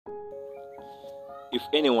If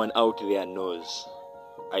anyone out there knows,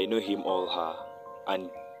 I know him or her, and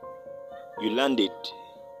you landed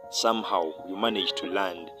somehow, you managed to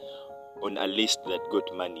land on a list that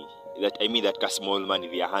got money. That got small money,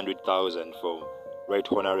 the 100,000 from Right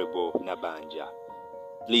Honorable Nabanja.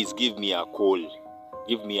 Please give me a call.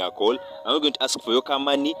 Give me a call. I'm not going to ask for your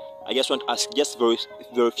money. I just want to ask just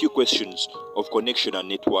very few questions of connection and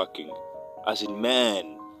networking. As in,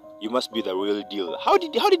 man, you must be the real deal. How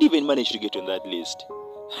did you even manage to get on that list?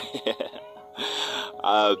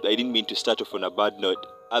 I didn't mean to start off on a bad note.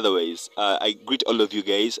 Otherwise, I greet all of you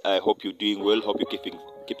guys. I hope you're doing well. Hope you're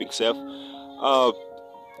keeping safe.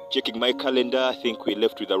 Checking my calendar, I think we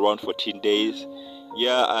left with around 14 days.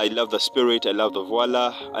 Yeah, I love the spirit, I love the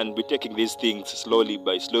voila, and we're taking these things slowly,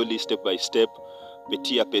 step by step,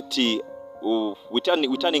 petit à petit. We're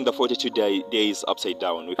turning the 42 days upside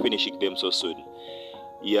down. We're finishing them so soon.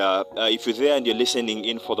 Yeah, if you're there and you're listening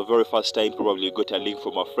in for the very first time, probably you got a link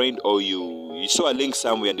from a friend, or you saw a link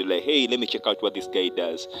somewhere and you're like, hey, let me check out what this guy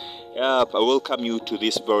does. I welcome you to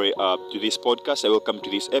this podcast. I welcome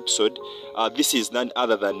to this episode. This is none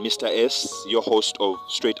other than Mr. S, your host of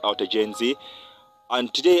Straight Outta Gen Z.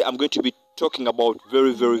 And today I'm going to be talking about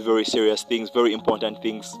very, very, very serious things, very important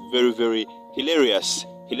things, very, very hilarious.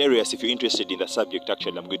 Hilarious if you're interested in the subject,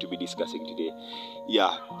 actually, I'm going to be discussing today.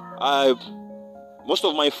 Yeah, most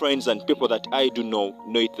of my friends and people that I do know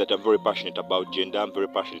it that I'm very passionate about gender. I'm very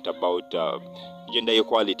passionate about gender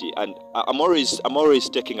equality, and I'm always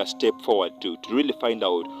taking a step forward to really find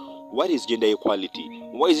out what is gender equality.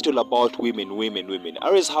 Why is it all about women? I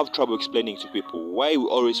always have trouble explaining to people why we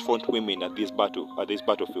always front women at these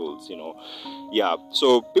battlefields. Yeah.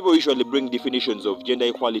 So people usually bring definitions of gender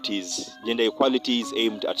equalities. Gender equality is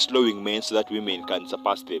aimed at slowing men so that women can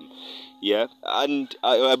surpass them. Yeah, and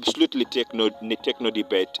I absolutely take no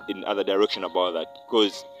debate in other direction about that,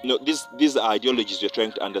 because these are ideologies we're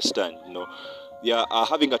trying to understand. Yeah,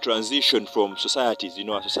 having a transition from societies,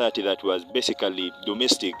 a society that was basically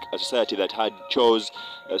domestic, a society that had chores,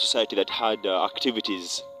 a society that had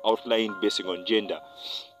activities outlined based on gender,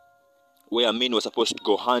 where men were supposed to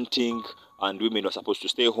go hunting and women were supposed to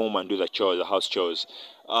stay home and do the house chores,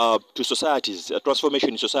 to societies, a transformation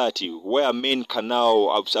in society where men can now,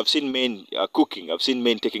 I've seen men cooking, I've seen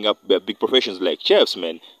men taking up big professions like chefs,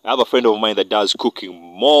 man. I have a friend of mine that does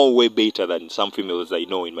cooking way better than some females I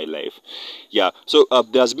know in my life. Yeah, so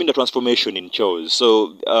there's been a transformation in chores.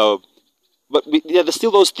 So, but there's still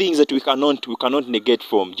those things that we cannot negate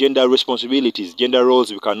from gender responsibilities, gender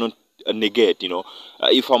roles we cannot negate.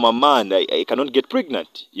 If I'm a man, I cannot get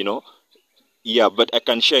pregnant. Yeah, but I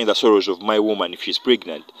can share in the sorrows of my woman if she's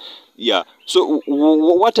pregnant. Yeah. So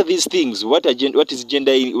what are these things? What is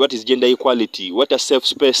gender equality? What are safe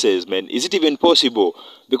spaces, man? Is it even possible?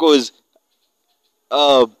 Because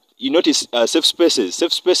you notice safe spaces.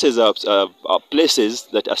 Safe spaces are places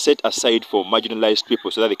that are set aside for marginalized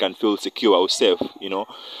people so that they can feel secure or safe.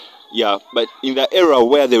 Yeah. But in the era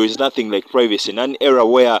where there is nothing like privacy, in an era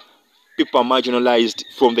where people are marginalized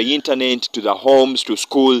from the internet to the homes to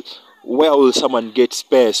school, where will someone get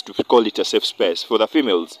space to call it a safe space? For the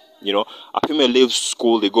females, a female leaves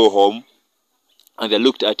school, they go home, and they're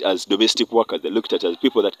looked at as domestic workers. They're looked at as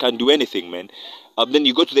people that can't do anything, man. Then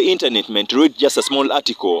you go to the internet, man, to read just a small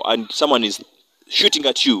article, and someone is shooting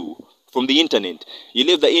at you from the internet. You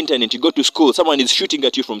leave the internet, you go to school, someone is shooting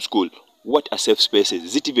at you from school. What are safe spaces?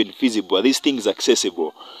 Is it even feasible? Are these things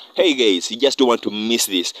accessible? Hey guys, you just don't want to miss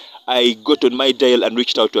this. I got on my dial and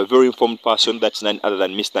reached out to a very informed person that's none other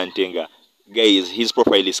than Mr. Ntenga. Guys, his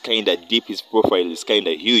profile is kinda deep, his profile is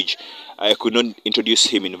kinda huge. I could not introduce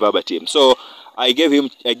him in verbatim. So I gave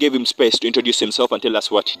him space to introduce himself and tell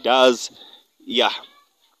us what he does. Yeah.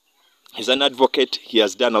 He's an advocate, he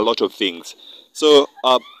has done a lot of things. So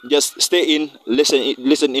just stay in,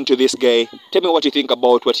 listen into this guy. Tell me what you think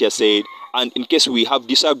about what he has said. And in case we have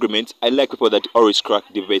disagreements, I like people that always crack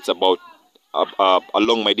debates about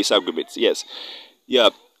along my disagreements. Yes,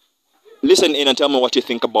 yeah. Listen in and tell me what you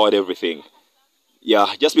think about everything.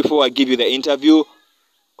 Yeah. Just before I give you the interview,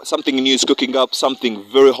 something new is cooking up. Something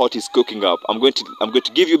very hot is cooking up. I'm going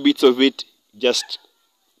to give you bits of it. Just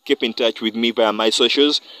keep in touch with me via my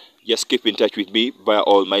socials. Just keep in touch with me via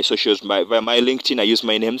all my socials. Via my LinkedIn, I use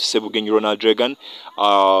my name, Sebugenyi Ronald Dragon.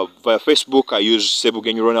 Via Facebook, I use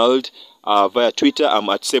Sebugenyi Ronald. Via Twitter, I'm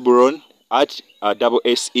at Seburon, at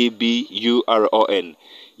SEBURON.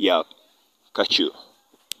 Yeah, catch you.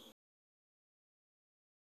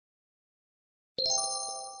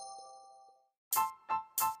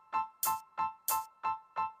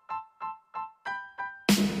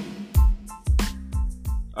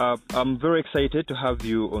 I'm very excited to have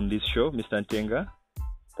you on this show, Mr. Ntenga.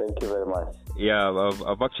 Thank you very much. Yeah,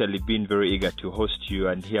 I've actually been very eager to host you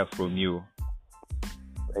and hear from you.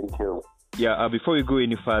 Thank you. Yeah, before we go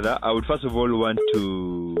any further, I would first of all want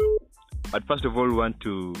to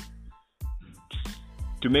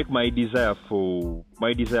make my desire for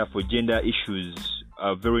gender issues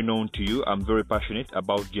very known to you. I'm very passionate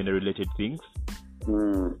about gender-related things.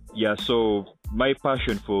 Yeah, so my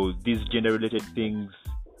passion for these gender-related things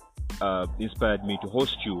inspired me to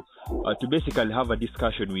host you, to basically have a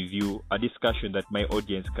discussion with you, a discussion that my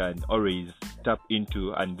audience can always tap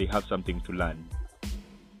into and they have something to learn.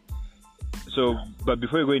 So, but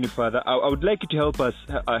before we go any further, I would like you to help us,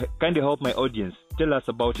 kind of help my audience. Tell us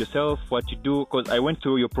about yourself, what you do, because I went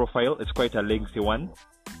through your profile. It's quite a lengthy one.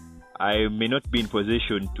 I may not be in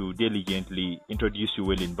position to diligently introduce you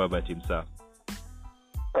well in verbatim, sir.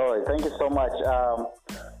 All right, thank you so much.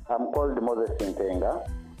 I'm called Moses Ntenga.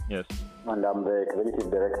 Yes. And I'm the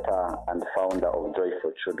executive director and founder of Joy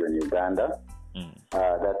for Children Uganda.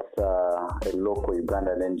 That's a local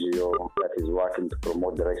Ugandan NGO that is working to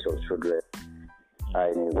promote the rights of children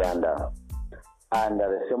in Uganda. And at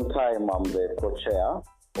the same time, I'm the co-chair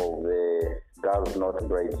of the Girls Not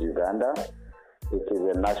Brides Uganda. It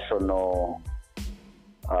is a national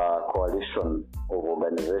coalition of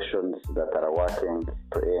organizations that are working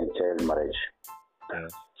to end child marriage.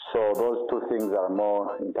 Yes. So those two things are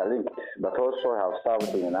more interlinked, but also I have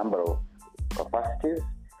served in a number of capacities.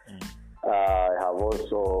 I have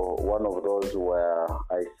also one of those where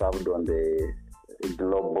I served on the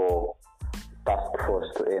global task force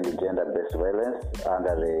to end gender-based violence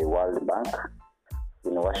under the World Bank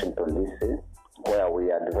in Washington, D.C., where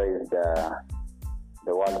we advised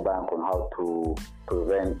the World Bank on how to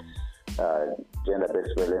prevent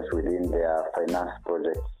gender-based violence within their finance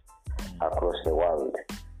projects across the world.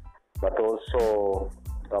 But also,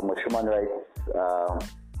 I'm a human rights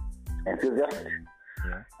enthusiast.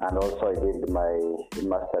 Yeah. And also I did my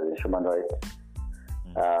master's in human rights.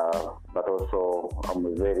 But also I'm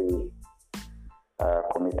a very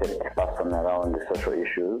committed person around the social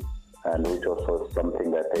issues, and which also is something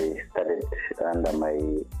that I studied under my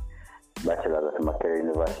bachelor's at Makerere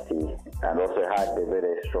University, and also had a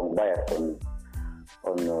very strong bias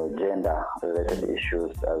on gender-related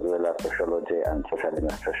issues as well as sociology and social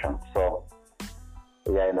administration. So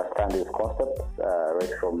yeah, I understand these concepts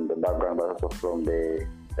right from the background, but also from the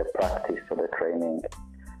practice or the training.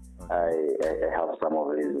 I have some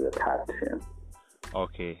of these at heart. Yeah.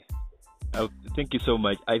 Okay. Thank you so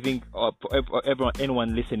much. I think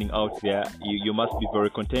anyone listening out there, you must be very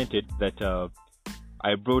contented that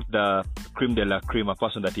I brought the creme de la creme, a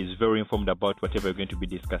person that is very informed about whatever we're going to be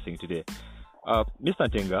discussing today. Mr.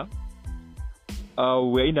 Ntenga,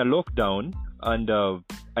 we're in a lockdown, and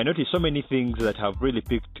I noticed so many things that have really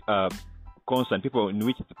piqued concern. In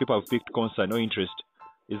which people have piqued concern or interest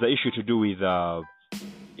is the issue to do with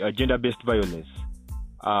gender-based violence.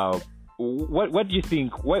 What do you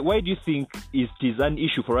think? Why do you think it is an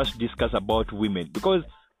issue for us to discuss about women? Because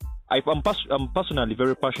I'm personally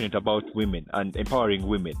very passionate about women and empowering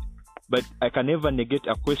women, but I can never negate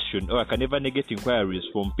a question, or I can never negate inquiries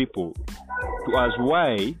from people to ask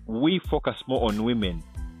why we focus more on women.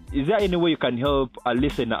 Is there any way you can help a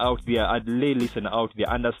listener out there, a lay listener out there,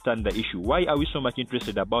 understand the issue? Why are we so much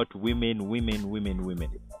interested about women?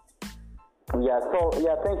 Yeah,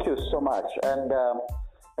 thank you so much. And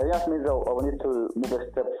I just means I need to move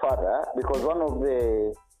a step further, because when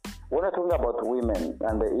we're talking about women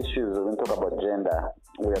and the issues, when we talk about gender,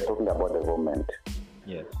 we are talking about development.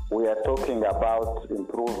 Yes. We are talking about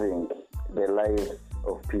improving the lives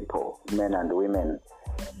of people, men and women,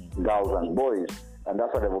 girls and boys. And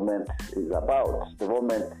that's what development is about.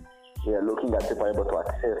 Development, we are looking at people able to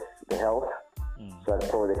access the health, so that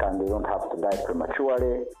they don't have to die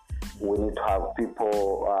prematurely. We need to have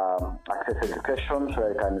people access education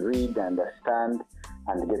so they can read, understand,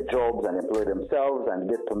 and get jobs and employ themselves and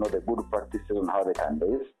get to know the good practices on how they can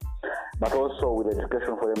live. But also with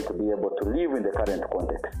education for them to be able to live in the current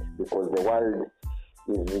context, because the world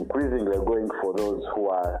is increasingly going for those who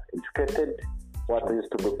are educated. What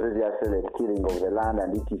used to be previously the killing of the land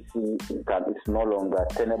and etc. It's no longer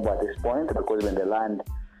tenable at this point, because when the land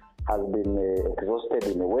has been exhausted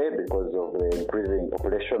in a way because of the increasing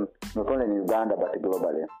population, not only in Uganda but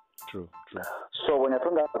globally. True. So when you're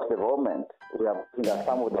talking about development, we are looking at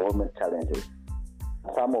some of the development challenges.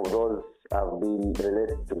 Some of those have been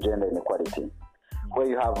related to gender inequality, where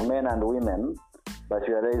you have men and women, but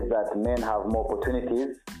you realize that men have more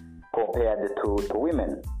opportunities compared to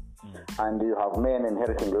women. And you have men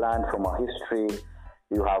inheriting land from our history.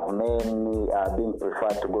 You have men being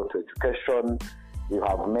preferred to go to education. You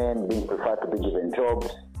have men being preferred to be given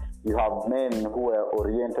jobs. you have men who are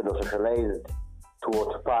oriented or socialized to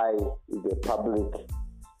occupy the public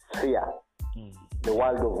sphere, the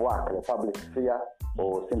world of work, the public sphere,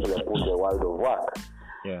 or simply put, the world of work,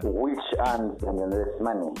 which earns and generates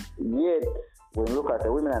money. Yet, when you look at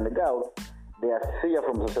the women and the girls, their sphere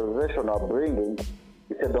from socialization or bringing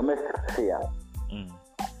is a domestic sphere.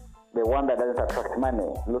 The one that doesn't attract money,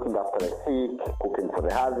 looking after the sick, cooking for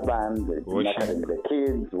the husband, nurturing the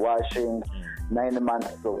kids, washing, 9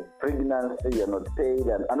 months of pregnancy, you're not paid,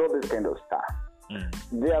 and all this kind of stuff.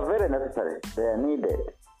 They are very necessary, they are needed,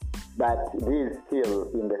 but these still,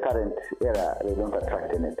 in the current era, they don't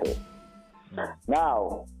attract anything.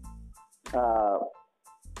 Now,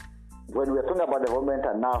 when we're talking about development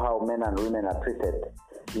and now how men and women are treated,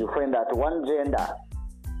 you find that one gender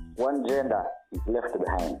is left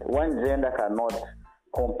behind. One gender cannot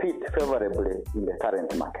compete favorably in the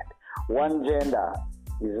current market. One gender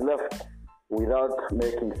is left without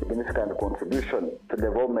making significant contribution to the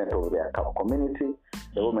development of their community,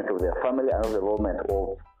 development of their family, and the development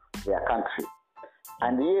of their country.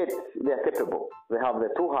 And yet, they are capable. They have the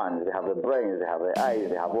two hands, they have the brains, they have the eyes,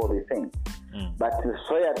 they have all these things. But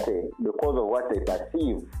society, because of what they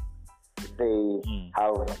perceive, they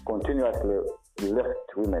have continuously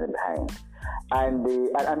left women behind. And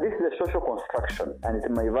this is a social construction, and it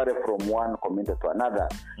may vary from one community to another.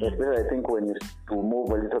 Especially, I think, when you move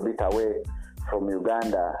a little bit away from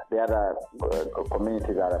Uganda, the other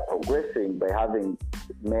communities are progressing by having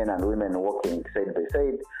men and women working side by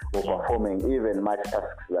side or performing even much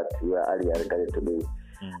tasks that were earlier regarded to be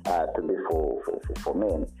for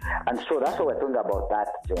men. And so that's what we're talking about, that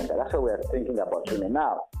gender. That's what we're thinking about women.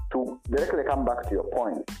 Now, to directly come back to your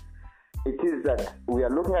point, it is that we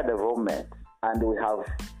are looking at development, and we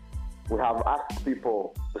have asked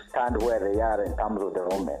people to stand where they are in terms of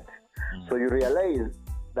development. So you realize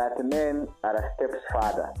that men are a step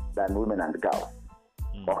further than women and girls.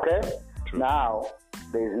 Okay? True. Now,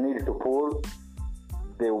 there is need to pull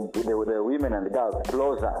the women and the girls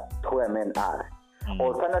closer to where men are.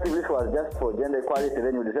 Alternatively, if it was just for gender equality,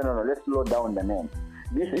 then you would say, no, let's slow down the men.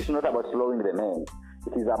 This is not about slowing the men.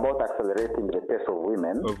 It is about accelerating the pace of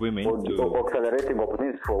women, or accelerating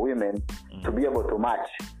opportunities for women to be able to match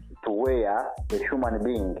to where the human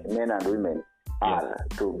being, men and women, are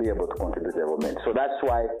to be able to contribute to development. So that's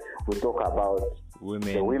why we talk about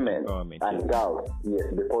the women and girls, yes,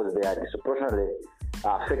 because they are disproportionately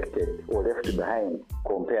affected or left behind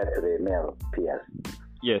compared to the male peers.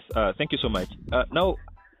 Yes, thank you so much. Now,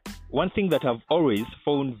 one thing that I've always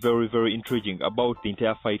found very, very intriguing about the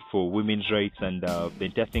entire fight for women's rights and the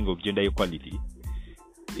entire thing of gender equality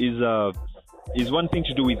is one thing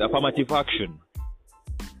to do with affirmative action.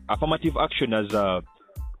 Affirmative action as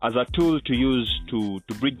a tool to use to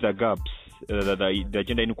bridge the gaps, the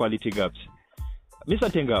gender inequality gaps.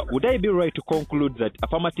 Mr. Tenga, would I be right to conclude that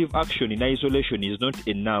affirmative action in isolation is not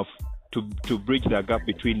enough to bridge the gap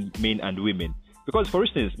between men and women? Because, for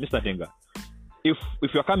instance, Mr. Tenga, if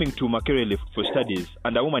you're coming to Makerere for studies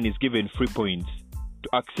and a woman is given free points to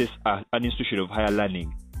access an institution of higher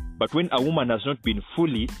learning, but when a woman has not been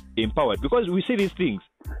fully empowered, because we see these things,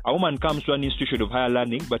 a woman comes to an institution of higher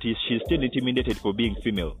learning, but she's still intimidated for being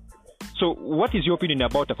female. So what is your opinion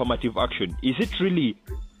about affirmative action? Is it really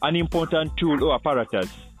an important tool or apparatus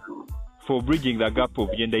for bridging the gap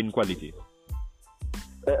of gender inequality?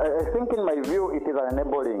 I think, in my view, it is an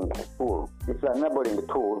enabling tool. It's an enabling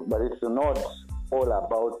tool, but it's not all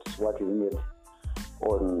about what is needed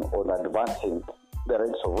on advancing the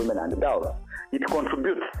rights of women and girls. It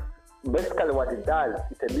contributes. Basically, what it does,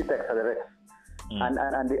 it a bit accelerates, and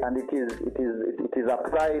it is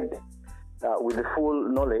applied with the full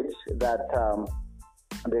knowledge that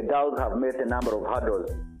the girls have met a number of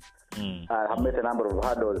hurdles. In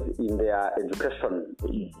their education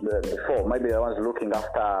before. Maybe the ones looking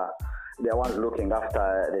after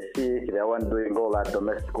the sick, the ones doing all that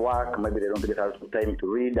domestic work. Maybe they don't get out of time to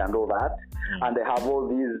read and all that. And they have all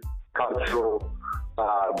these cultural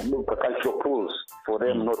tools for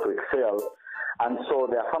them not to excel. And so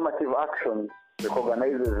the affirmative action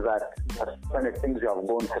recognizes that many things you have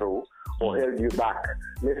gone through or held you back.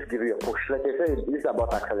 Let's give you a push. Like I said, this is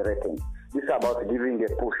about accelerating. This is about giving a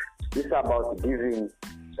push. This is about giving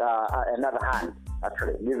another hand,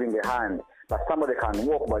 actually, giving a hand. But somebody can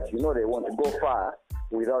walk, but they want to go far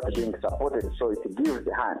without being supported, so it gives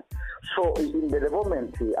the hand. So in the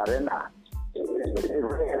development arena,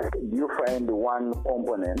 you find one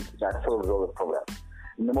component that solves all the problems.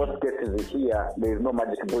 In most cases here, there is no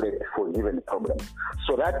magic bullet for a given problem.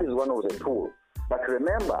 So that is one of the tools. But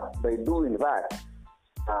remember, by doing that,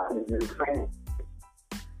 you find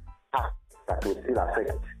that will still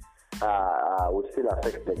affect will still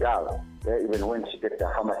affect the girl, even when she gets the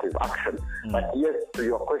affirmative action. But yes, to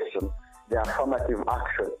your question, the affirmative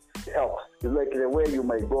action helps. It's like the way you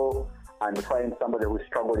might go and find somebody who is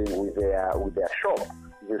struggling with their shop.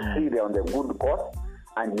 You see they're on the good course,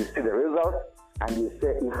 and you see the results, and you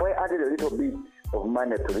say, if I added a little bit of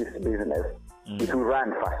money to this business, it will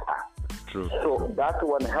run faster. True. So that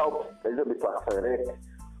one helps a little bit to accelerate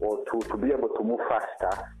or to be able to move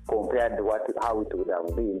faster compared to how it would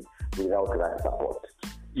have been without that support.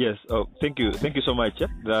 Yes. Oh, thank you so much.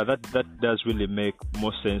 That does really make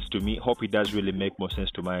more sense to me. Hope it does really make more sense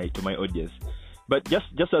to my audience. But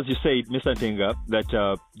just as you said, Mr. Ntenga,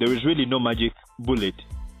 that there is really no magic bullet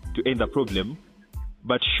to end the problem.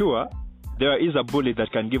 But sure, there is a bullet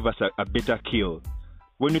that can give us a better kill.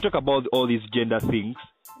 When we talk about all these gender things,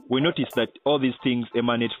 we notice that all these things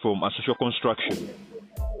emanate from a social construction.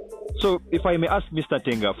 So if I may ask Mr.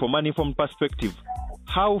 Ntenga, from an informed perspective,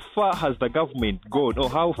 how far has the government gone, or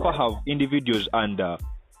how far have individuals and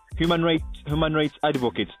human rights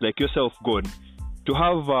advocates like yourself gone to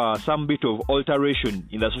have some bit of alteration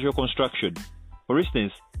in the social construction? For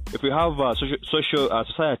instance, if we have social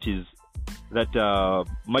societies that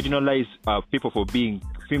marginalize people for being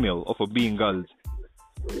female or for being girls,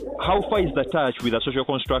 how far is the touch with the social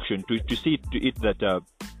construction to see to it that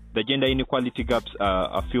the gender inequality gaps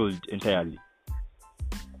are filled entirely?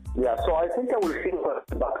 Yeah, so I think I will think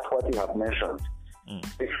back to what you have mentioned.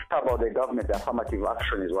 It's about the government, the affirmative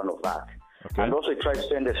action is one of that. Okay. And also try to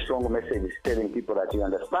send a strong message telling people that you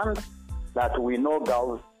understand that we know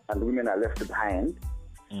girls and women are left behind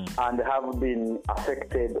and have been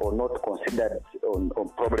affected or not considered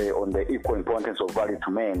probably on the equal importance of value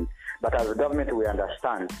to men. But as a government, we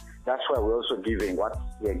understand. That's why we're also giving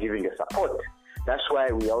a support. That's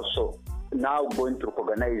why we also now going to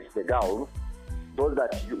recognize the girls, those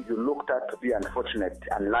that you looked at to be unfortunate,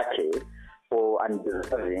 unlucky, or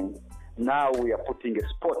undeserving. Now we are putting a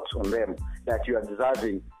spot on them that you are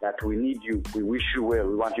deserving, that we need you, we wish you well,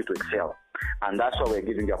 we want you to excel. And that's why we're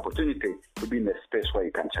giving you opportunity to be in a space where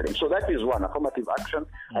you can challenge. So that is one, affirmative action.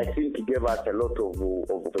 I think it gave us a lot of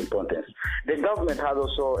importance. The government has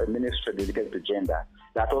also a ministry dedicated to gender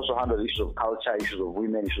that also handles issues of culture, issues of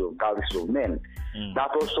women, issues of girls, issues of men. That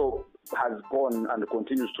also has gone and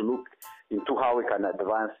continues to look into how we can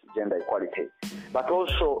advance gender equality. But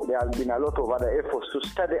also there has been a lot of other efforts to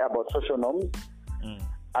study about social norms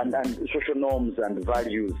and social norms and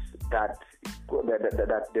values that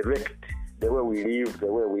direct the way we live,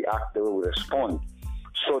 the way we act, the way we respond.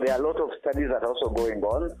 So there are a lot of studies that are also going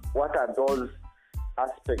on. What are those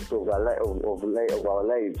aspects of our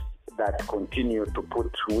lives that continue to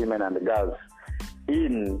put women and girls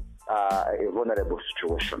in a vulnerable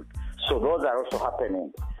situation? So those are also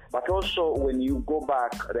happening. But also, when you go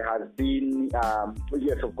back, there has been,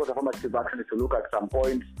 yes, of course, affirmative action is to look at some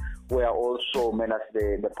points where also,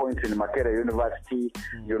 the points in Makerere University,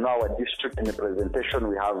 our district in representation,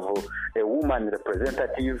 we have a woman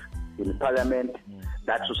representative in parliament.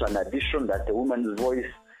 That's also an addition, that the woman's voice,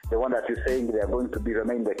 the one that is saying they are going to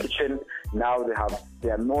remain in the kitchen. Now they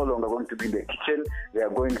are no longer going to be in the kitchen. They are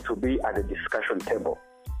going to be at the discussion table.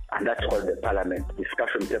 And that's called the parliament,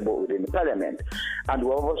 discussion table within the parliament. And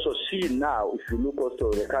we've also seen now, if you look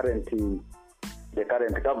also the current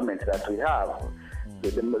government that we have, the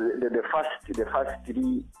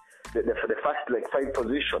first like 5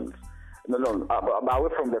 positions, away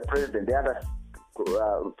from the president, the other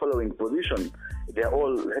following position, they're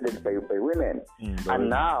all headed by women. And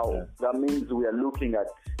now that means we are looking at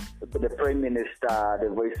the prime minister, the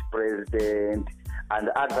vice president, and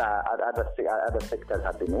other sectors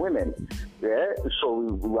have been women. Yeah? So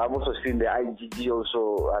we have also seen the IGG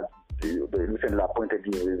also recently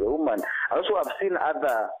appointed as a woman. I also have seen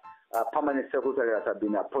other permanent secretaries have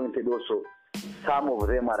been appointed also. Some of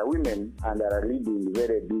them are women and are leading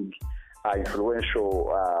very big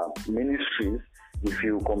influential ministries, if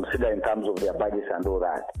you consider in terms of their budgets and all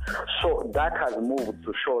that. So that has moved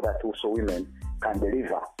to show that also women can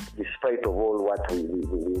deliver despite of all what we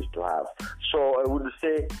used to have. So I would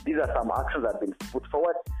say these are some actions that have been put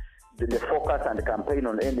forward. The focus and the campaign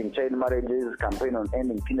on ending child marriages, campaign on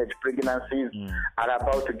ending teenage pregnancies are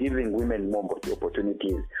about giving women more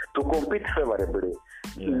opportunities to compete favorably.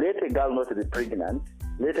 Let a girl not be pregnant,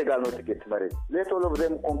 let a girl not get married. Let all of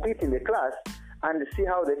them compete in the class and see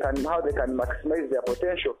how they can maximize their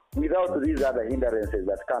potential without these other hindrances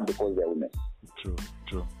that come because they're women. True.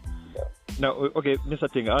 Now, okay, Mr.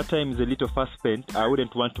 Ntenga, our time is a little fast spent. I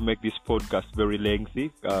wouldn't want to make this podcast very lengthy.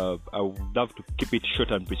 I would love to keep it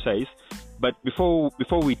short and precise. But before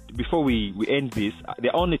we end this,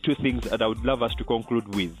 there are only 2 things that I would love us to conclude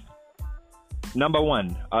with. number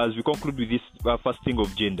one, as we conclude with this first thing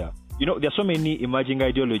of gender, there are so many emerging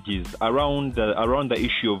ideologies around the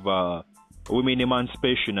issue of women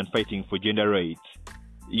emancipation and fighting for gender rights.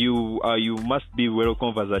 You must be well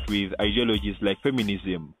conversant with ideologies like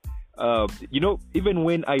feminism. Even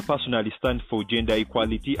when I personally stand for gender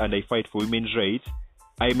equality and I fight for women's rights,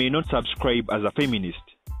 I may not subscribe as a feminist.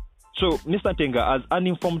 So, Mr. Tenga, as an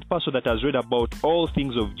informed person that has read about all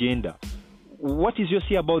things of gender, what is your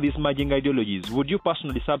say about these emerging ideologies? Would you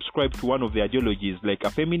personally subscribe to one of the ideologies, like a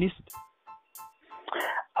feminist?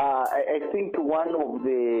 I think one of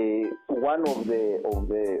the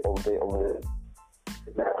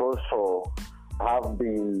that also have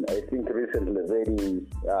been, I think, recently very,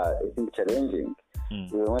 challenging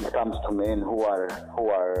when it comes to men who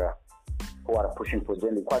are pushing for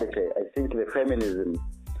gender equality. I think the feminism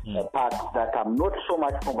part that I'm not so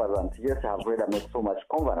much conversant. Yes, I have read, I'm not so much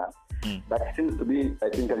conversant. But it seems to be, I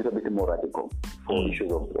think, a little bit more radical for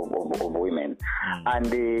issues of women.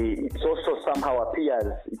 And it also somehow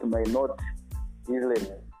appears it may not easily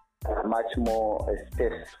much more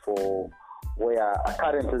space for where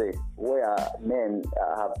currently men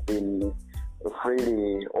have been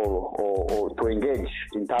freely or to engage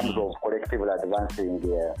in terms of collectively advancing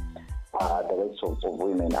the rights of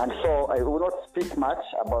women. And so I will not speak much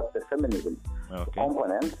about the feminism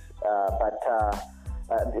component, but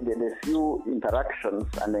the few interactions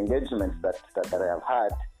and engagements that I have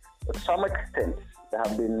had, to some extent, they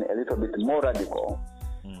have been a little bit more radical.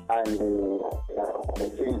 And I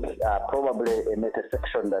think probably a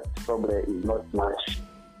meta-section that probably is not much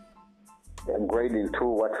engraved into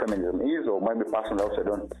what feminism is, or maybe personally also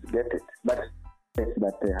don't get it. But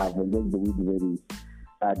that they have engaged with very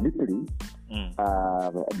deeply,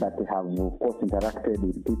 but they have, of course, interacted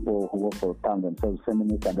with people who also term themselves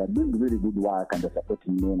feminists and are doing really good work and are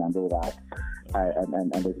supporting men and all that.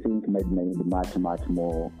 And I think made me much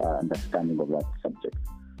more understanding of that subject.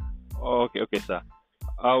 Okay, sir.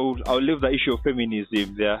 I'll leave the issue of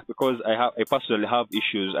feminism there, because I personally have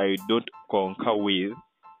issues I don't concur with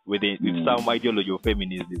some ideology of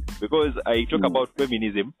feminism. Because I talk about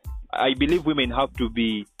feminism, I believe women have to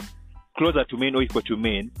be closer to men or equal to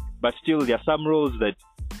men, but still there are some roles that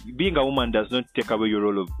being a woman does not take away your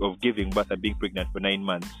role of giving birth and being pregnant for 9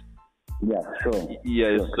 months. Yeah, sure.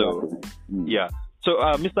 Yes, so yeah. So,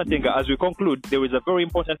 Mr. Tenga, as we conclude, there is a very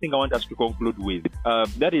important thing I want us to conclude with.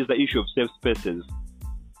 That is the issue of safe spaces.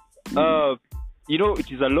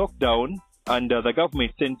 It is a lockdown, and the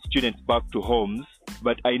government sent students back to homes,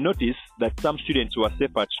 but I noticed that some students were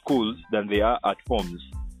safer at schools than they are at homes.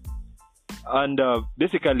 And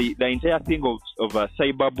basically, the entire thing of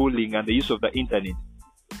cyberbullying and the use of the internet,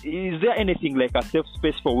 is there anything like a safe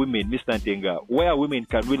space for women, Mr. Tenga, where women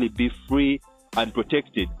can really be free and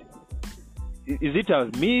protected? Is it a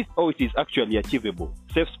myth, or it is actually achievable?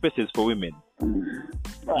 Safe spaces for women.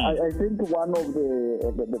 I think one of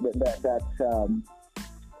the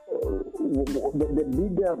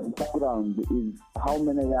bigger background is how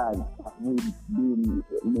many years have we been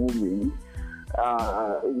moving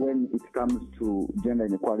when it comes to gender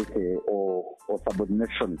inequality or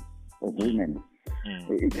subordination of women.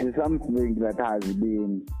 It is something that has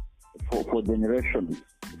been for generations,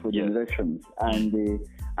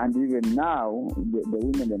 and even now the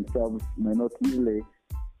women themselves may not easily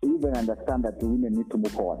even understand that the women need to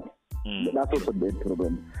move forward. That's also the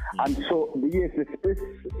problem. And so yes,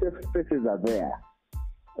 safe spaces are there.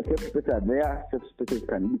 Safe spaces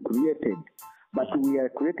can be created, but we are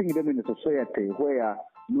creating them in a society where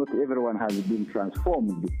not everyone has been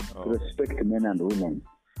transformed to respect men and women.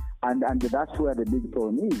 And that's where the big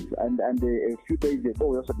problem is. And a few days ago,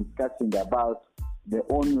 we were also discussing about the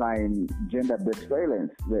online gender-based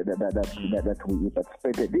violence that we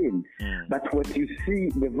participated in. But what you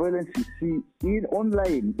see, the violence you see in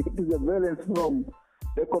online, it is a violence from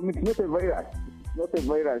the community, not a virus. Not a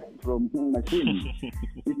virus from machines.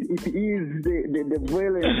 It is the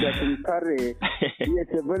violence that we carry. Yes,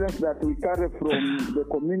 the violence that we carry from the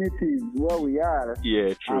communities where we are.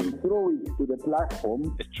 Yeah, true. And throw it to the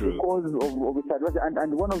platform because of its advantage.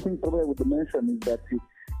 And one of the things probably I would mention is that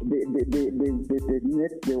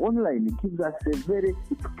the online gives us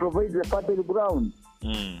it provides a fertile ground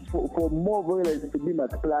for more violence to be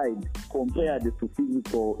multiplied compared to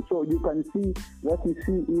physical. So you can see what you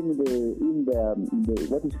see in the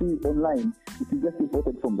what you see online. It is just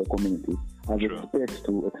imported from the community as a space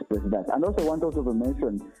to express that. And also I want also to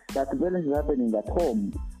mention that violence is happening at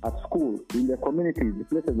home, at school, in the communities, the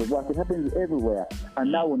places of work. It happens everywhere,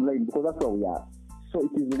 and now online, because that's where we are. So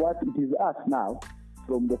it is us now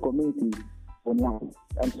from the community online.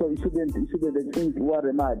 And so you shouldn't think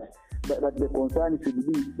worry much but the concern should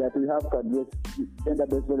be that we have to address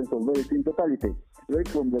gender-based violence of various in totality, right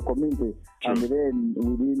from the community, and then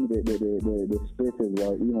within the spaces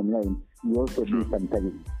even online, we also do some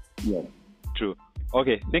targeting. Yeah. True.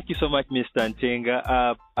 Okay, thank you so much, Mr.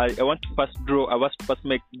 Ntenga. I want to first throw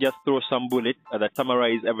some bullets that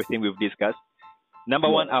summarize everything we've discussed. Number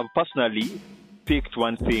one, I've personally picked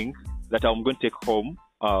one thing that I'm going to take home.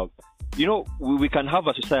 We can have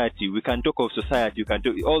a society, we can talk of society,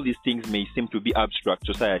 all these things may seem to be abstract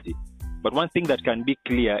society. But one thing that can be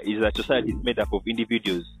clear is that society is made up of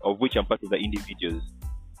individuals, of which I'm part of the individuals.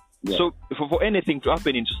 Yeah. So for anything to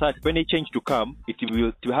happen in society, for any change to come, it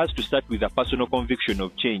has to start with a personal conviction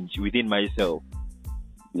of change within myself.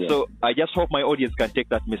 Yeah. So I just hope my audience can take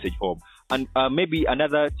that message home. And maybe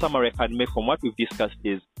another summary I can make from what we've discussed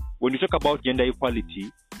is, when we talk about gender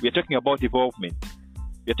equality, we are talking about development.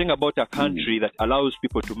 We are talking about a country that allows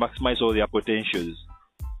people to maximize all their potentials.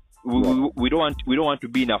 We don't want to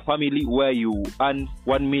be in a family where you earn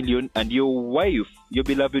 1 million and your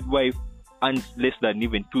beloved wife, earns less than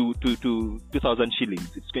even 2,000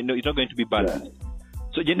 shillings. It's not going to be balanced. Yeah.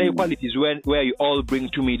 So gender equality is where you all bring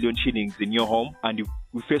 2 million shillings in your home and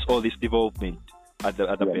we face all this development at the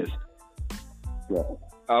best. Yeah.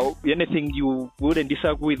 Anything you wouldn't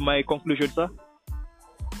disagree with my conclusion, sir?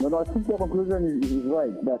 No, I think your conclusion is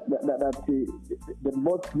right. That the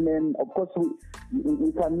both men, of course,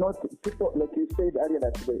 we cannot, people, like you said earlier,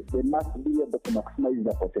 that they must be able to maximize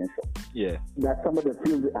their potential. Yeah. That some of the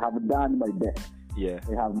fields have done my best. Yeah.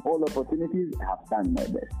 They have all opportunities, have done my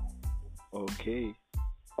best. Okay.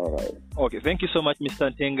 All right. Okay, thank you so much, Mr.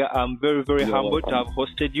 Ntenga. I'm very, very humbled to have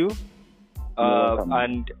hosted you.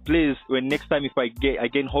 And please, when next time if I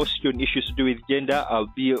again host you on issues to do with gender,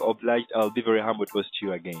 I'll be obliged. I'll be very humbled to host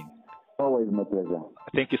you again. Always my pleasure.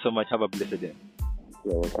 Thank you so much. Have a blessed day.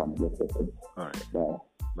 You're welcome. All right. Bye.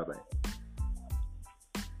 Bye-bye.